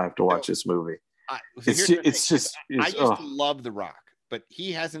imagine if I have to watch this movie? I used to love The Rock, but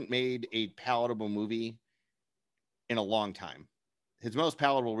he hasn't made a palatable movie in a long time. His most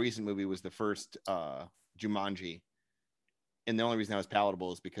palatable recent movie was the first Jumanji. And the only reason that was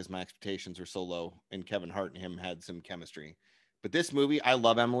palatable is because my expectations were so low and Kevin Hart and him had some chemistry. But this movie, I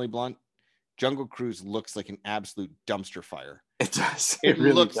love Emily Blunt. Jungle Cruise looks like an absolute dumpster fire. It does. It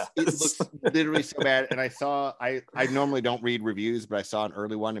looks literally so bad. And I normally don't read reviews, but I saw an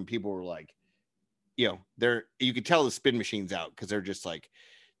early one and people were like, you could tell the spin machine's out because they're just like,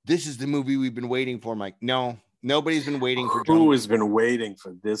 this is the movie we've been waiting for. I'm like, no, nobody's been waiting for Jungle. Who has been waiting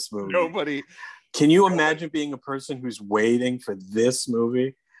for this movie? Nobody. Can you imagine being a person who's waiting for this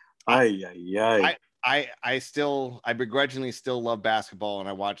movie? I begrudgingly still love basketball, and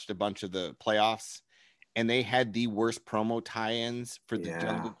I watched a bunch of the playoffs, and they had the worst promo tie-ins for the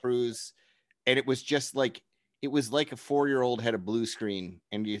Jungle Cruise, and it was just like a 4-year-old had a blue screen,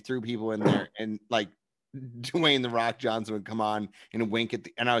 and you threw people in there, and like Dwayne "The Rock" Johnson would come on and wink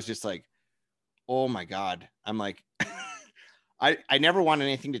and I was just like, oh my God. I'm like, I never want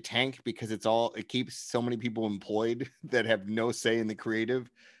anything to tank because it keeps so many people employed that have no say in the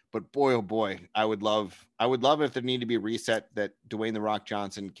creative. But boy, oh boy, I would love if there needed to be a reset that Dwayne "The Rock"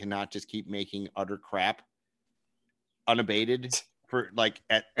 Johnson cannot just keep making utter crap unabated for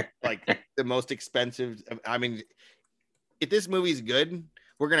at the most expensive. I mean, if this movie's good,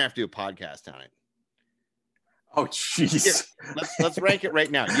 we're going to have to do a podcast on it. Oh, jeez. Let's rank it right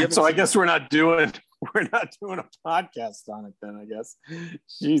now. So I guess we're not doing a podcast on it then, I guess.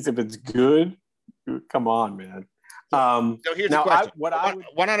 Jeez, if it's good, come on, man. So here's the question. 1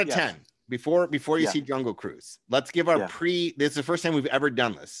 out of 10 before you see Jungle Cruise. Let's give our this is the first time we've ever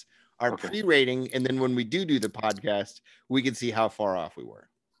done this. Our pre-rating, and then when we do the podcast, we can see how far off we were.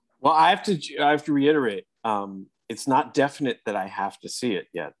 Well, I have to reiterate. It's not definite that I have to see it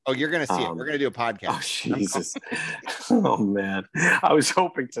yet. Oh, you're going to see it. We're going to do a podcast. Oh, Jesus. Oh, man. I was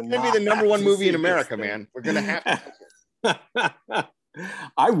hoping to. It's going to be the number one movie in America, man. We're going to have to.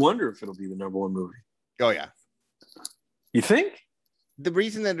 I wonder if it'll be the number one movie. Oh, yeah. You think? The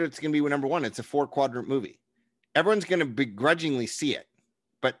reason that it's going to be number one, it's a 4-quadrant movie. Everyone's going to begrudgingly see it.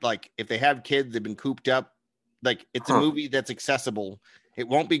 But if they have kids, they've been cooped up. It's a movie that's accessible. It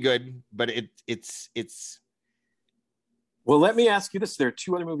won't be good, but it's. Well, let me ask you this. There are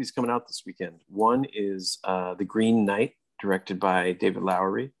 2 other movies coming out this weekend. One is The Green Knight, directed by David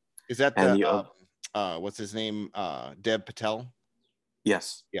Lowery. Is that what's his name? Dev Patel?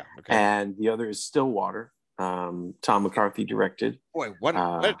 Yes. Yeah. Okay. And the other is Stillwater. Tom McCarthy directed. Boy, what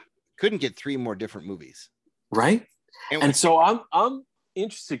couldn't get 3 more different movies. Right? And so I'm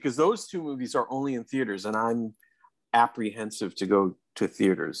interested because those 2 movies are only in theaters, and I'm apprehensive to go to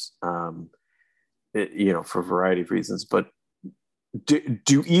theaters. For a variety of reasons, but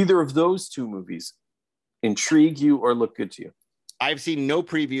do either of those 2 movies intrigue you or look good to you? I've seen no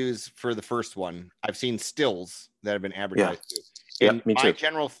previews for the first one. I've seen stills that have been advertised. Yeah, and me too. My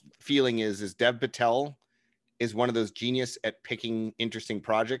general feeling is Dev Patel is one of those genius at picking interesting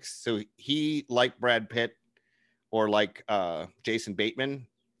projects. So he, like Brad Pitt or like Jason Bateman,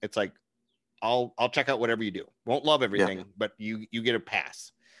 it's like, I'll check out whatever you do. Won't love everything, but you get a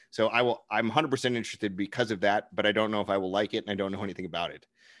pass. So I'm 100% interested because of that, but I don't know if I will like it, and I don't know anything about it.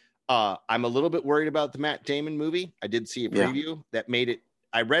 I'm a little bit worried about the Matt Damon movie. I did see a preview that made it.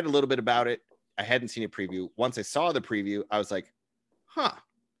 I read a little bit about it. I hadn't seen a preview. Once I saw the preview, I was like,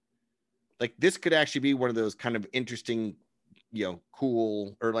 this could actually be one of those kind of interesting,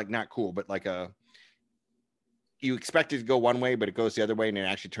 cool, or not cool, but you expect it to go one way, but it goes the other way, and it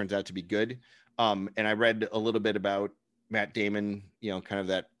actually turns out to be good. And I read a little bit about Matt Damon, kind of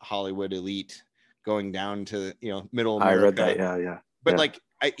that Hollywood elite going down to, middle America. I read that. Yeah. But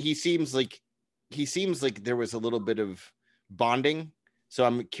he seems like there was a little bit of bonding So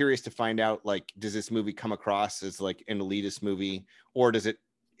I'm curious to find out, like, does this movie come across as like an elitist movie, or does it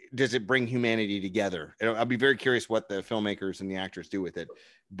bring humanity together? I'll be very curious what the filmmakers and the actors do with it.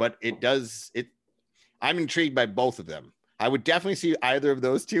 But I'm intrigued by both of them. I would definitely see either of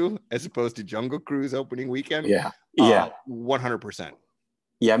those two as opposed to Jungle Cruise opening weekend. Yeah. 100%.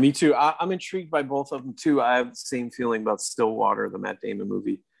 Yeah, me too. I'm intrigued by both of them too. I have the same feeling about Stillwater, the Matt Damon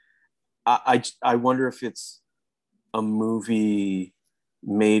movie. I wonder if it's a movie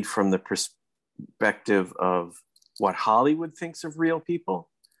made from the perspective of what Hollywood thinks of real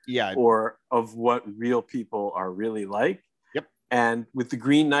people, or of what real people are really like. Yep. And with The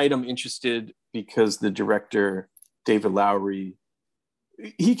Green Knight, I'm interested because the director David Lowery,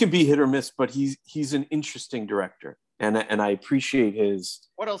 he can be hit or miss, but he's an interesting director, and I appreciate his.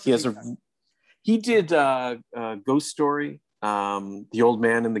 What else? He did Ghost Story, The Old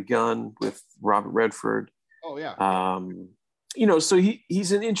Man and the Gun with Robert Redford. Oh yeah. So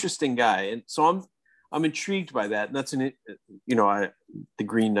he's an interesting guy, and so I'm intrigued by that. And that's The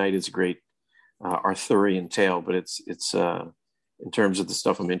Green Knight is a great Arthurian tale, but it's in terms of the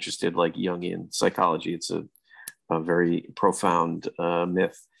stuff I'm interested, like Jungian psychology, it's a very profound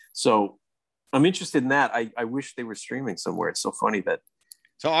myth. So I'm interested in that. I wish they were streaming somewhere. It's so funny that.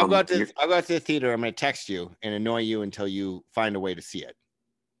 So I'll go out to the theater. I'm going to text you and annoy you until you find a way to see it.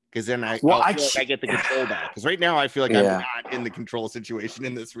 Because then I get the control back. Because right now I feel like I'm not in the control situation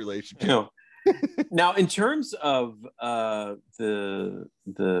in this relationship. No. Now, in terms of the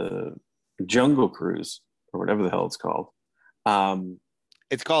Jungle Cruise, or whatever the hell it's called.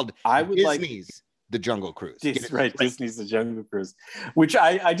 It's called Disney's The Jungle Cruise. Disney's The Jungle Cruise. Which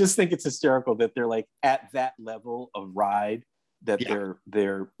I just think it's hysterical that they're like at that level of ride. That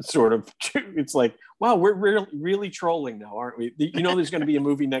they're sort of, it's like, wow, we're really trolling now, aren't we? There's going to be a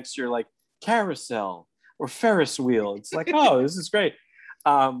movie next year like Carousel or Ferris Wheel. It's like, oh, this is great.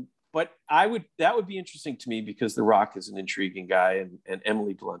 But that would be interesting to me because The Rock is an intriguing guy, and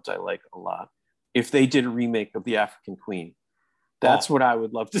Emily Blunt I like a lot. If they did a remake of The African Queen, that's what I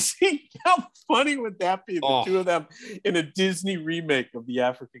would love to see. How funny would that be? The two of them in a Disney remake of The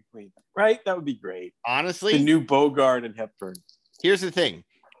African Queen, right? That would be great. Honestly, the new Bogart and Hepburn. Here's the thing.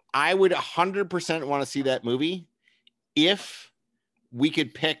 I would 100% want to see that movie if we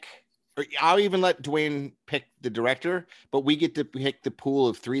could pick, or I'll even let Dwayne pick the director, but we get to pick the pool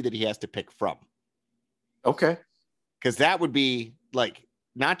of 3 that he has to pick from. Okay. Because that would be like,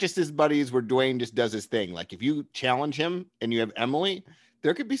 not just his buddies where Dwayne just does his thing. Like if you challenge him and you have Emily,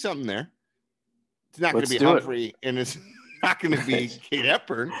 there could be something there. It's not going to be Humphrey and it's not going to be Kate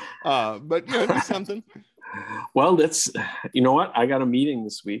Hepburn, but it'd be something. Well, you know what? I got a meeting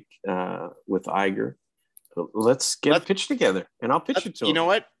this week with Iger. Let's get a pitch together and I'll pitch it to him. You know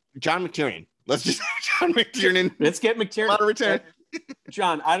what? John McTiernan. Let's just John McTiernan. Let's get McTiernan. Return.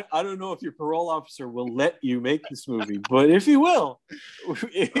 John, I don't know if your parole officer will let you make this movie, but if he will,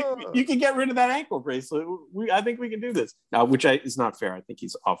 you can get rid of that ankle bracelet. I think we can do this now, which is not fair. I think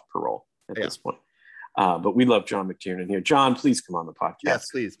he's off parole at this point. But we love John McTiernan here. John, please come on the podcast.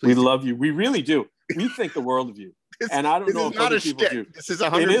 Yes, please. We love you. We really do. We think the world of you. And I don't know if other people do. This is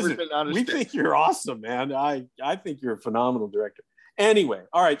 100% not a We think you're awesome, man. I think you're a phenomenal director. Anyway,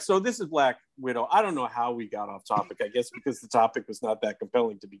 all right. So this is Black Widow. I don't know how we got off topic. I guess because the topic was not that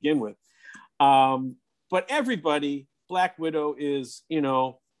compelling to begin with. But everybody, Black Widow is,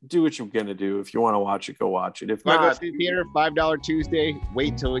 do what you're gonna do. If you want to watch it, go watch it. If not, go to the theater, $5 Tuesday.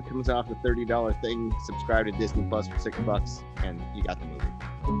 Wait till it comes off the $30 thing. Subscribe to Disney Plus for $6, and you got the movie.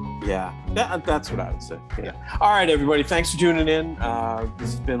 Yeah, that's what I would say. Yeah. All right, everybody. Thanks for tuning in.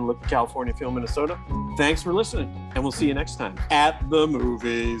 This has been Look at California Film Minnesota. Thanks for listening, and we'll see you next time at the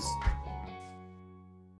movies.